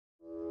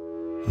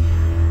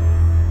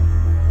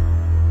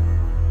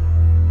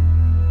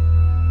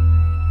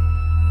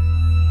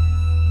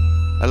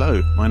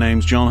Hello, my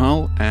name's John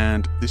Hull,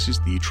 and this is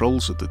the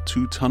Trolls of the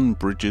Two Ton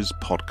Bridges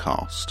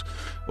podcast,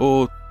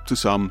 or to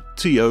some,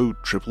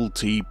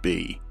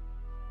 TOTTB.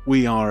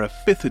 We are a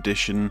 5th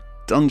edition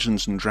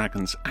Dungeons &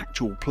 Dragons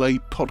actual play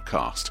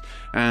podcast,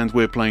 and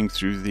we're playing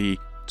through the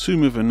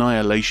Tomb of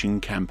Annihilation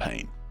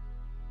campaign.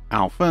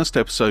 Our first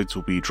episodes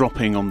will be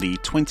dropping on the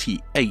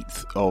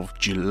 28th of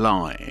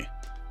July.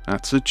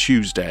 That's a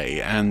Tuesday,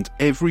 and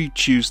every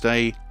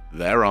Tuesday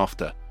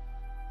thereafter.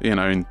 You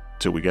know,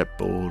 until we get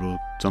bored or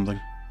something.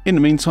 In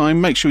the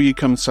meantime, make sure you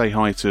come say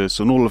hi to us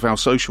on all of our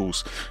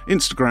socials,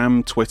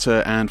 Instagram,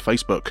 Twitter and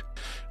Facebook,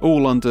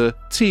 all under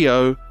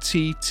TOTTB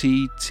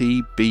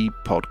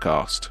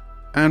Podcast.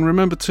 And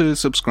remember to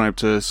subscribe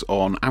to us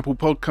on Apple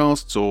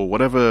Podcasts or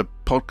whatever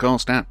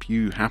podcast app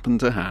you happen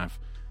to have.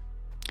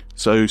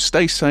 So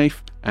stay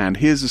safe, and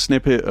here's a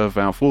snippet of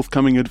our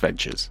forthcoming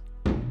adventures.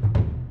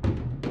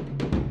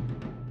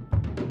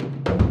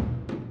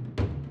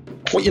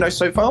 What you know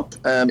so far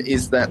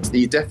is that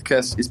the death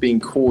curse is being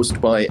caused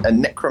by a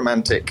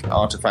necromantic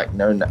artifact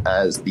known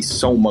as the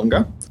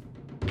Soulmonger.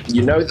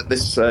 You know that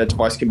this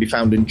device can be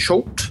found in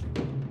Chult.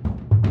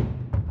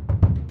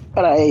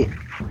 Hello,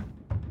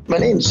 my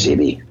name's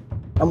Zibby.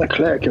 I'm a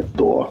cleric of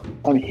Thor.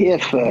 I'm here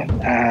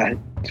to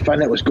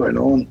find out what's going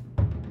on.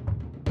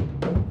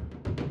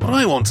 What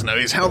I want to know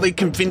is how they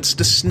convinced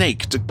a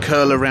snake to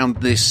curl around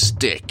this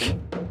stick.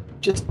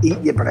 Just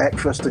eat your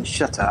breakfast and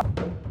shut up.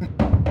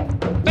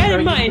 Bear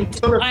in mind,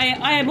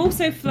 I am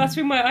also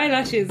fluttering my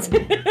eyelashes.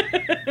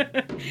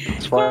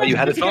 That's why you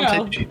had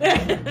advantage.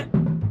 The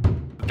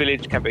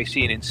village can be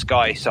seen in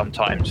sky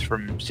sometimes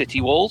from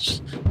city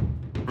walls.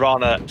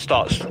 Rana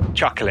starts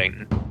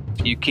chuckling.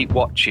 You keep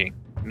watching.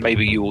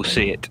 Maybe you will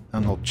see it.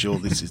 I'm not sure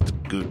this is a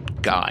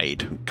good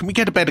guide. Can we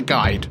get a better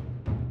guide?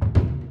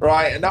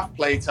 Right, enough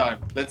playtime.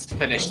 Let's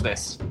finish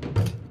this.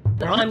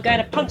 I'm going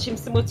to punch him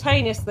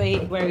simultaneously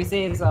where his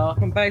ears are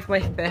from both my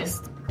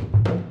fists.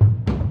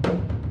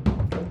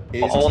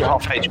 On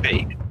half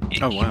HP.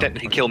 You wow.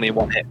 technically kill me in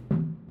one hit.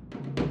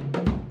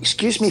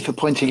 Excuse me for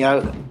pointing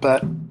out,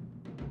 but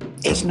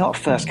it's not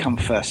first come,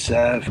 first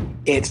serve.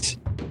 It's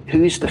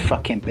who's the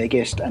fucking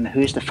biggest and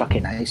who's the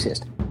fucking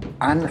nicest.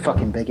 I'm the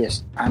fucking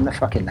biggest. I'm the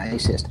fucking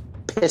nicest.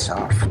 Piss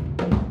off.